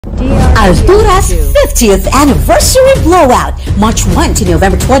Alturas 50th Anniversary Blowout, March 1 to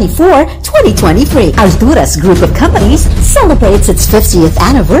November 24, 2023. Alturas Group of Companies celebrates its 50th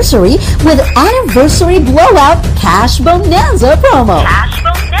anniversary with Anniversary Blowout Cash Bonanza promo.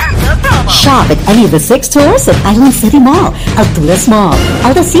 Shop at any of the 6 stores at Island City Mall, Alturas Mall,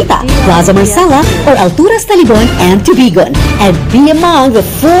 Altacita, Plaza Marcela, or Alturas Talibon and Tubigon, and be among the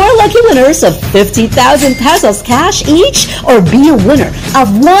 4 lucky winners of 50,000 pesos cash each, or be a winner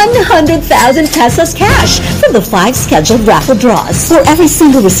of 100,000 pesos cash from the 5 scheduled raffle draws. For every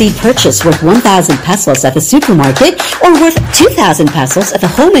single receipt purchase worth 1,000 pesos at the supermarket, or worth 2,000 pesos at the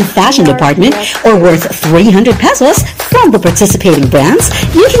home and fashion department, or worth 300 pesos from the participating brands,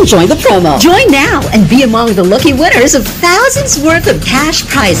 you can join the promo. Join now and be among the lucky winners of thousands worth of cash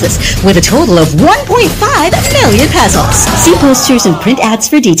prizes with a total of 1.5 million pesos. See posters and print ads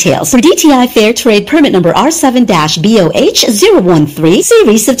for details. For DTI Fair Trade Permit number R7-BOH013,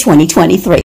 series of 2023.